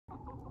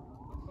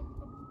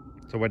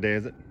So what day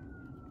is it?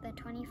 The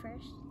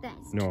 21st.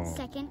 That's No.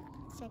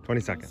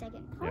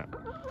 22nd. Yeah.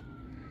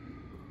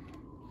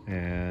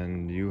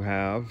 And you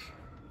have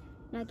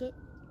Nuggets.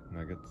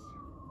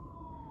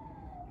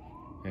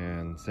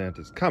 And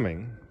Santa's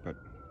coming, but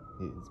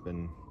he's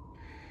been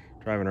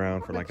driving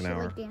around for like an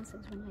hour. She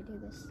dances when I do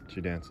this.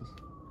 She dances.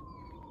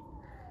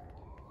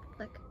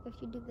 Look, if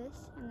you do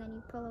this and then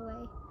you pull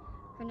away,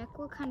 her neck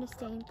will kind of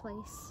stay in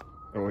place.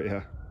 Oh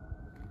yeah.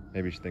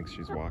 Maybe she thinks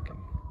she's walking.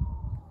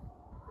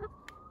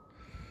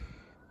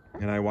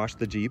 And I washed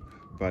the Jeep,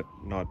 but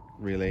not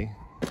really.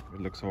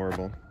 It looks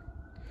horrible.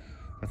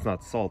 That's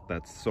not salt,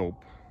 that's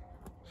soap.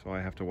 So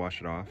I have to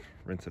wash it off,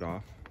 rinse it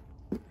off,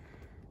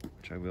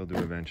 which I will do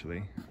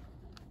eventually.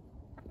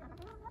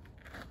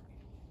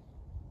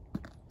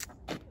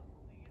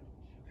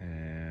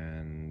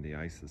 And the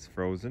ice is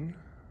frozen.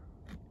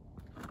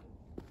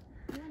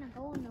 You wanna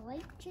go in the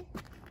lake, Jim?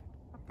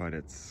 But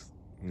it's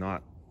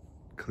not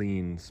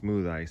clean,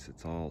 smooth ice.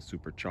 It's all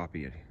super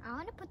choppy. I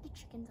wanna put the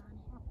chickens on it.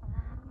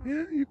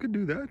 Yeah, you could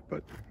do that,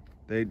 but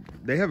they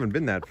haven't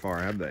been that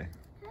far, have they?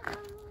 They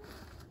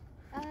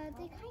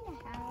kind of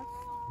have.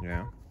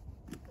 Yeah.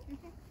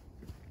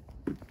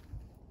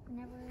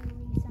 Whenever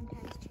we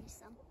sometimes chase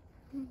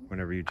them.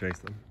 Whenever you chase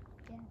them.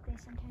 Yeah, they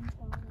sometimes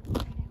go all the way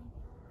down.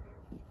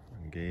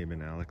 And Gabe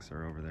and Alex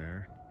are over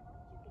there.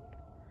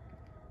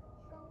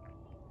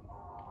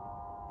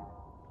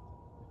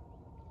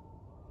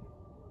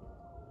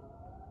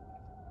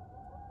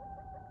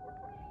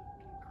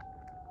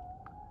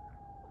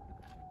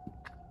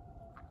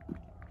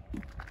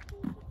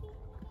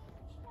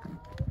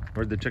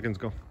 Where'd the chickens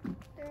go?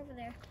 They're over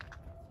there.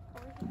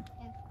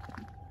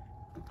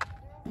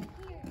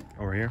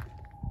 Over here?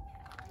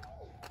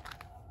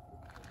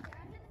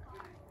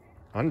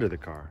 Under the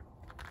car.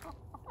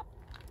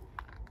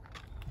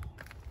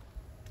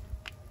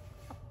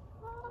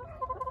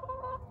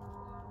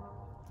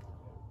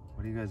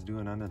 What are you guys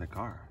doing under the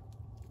car?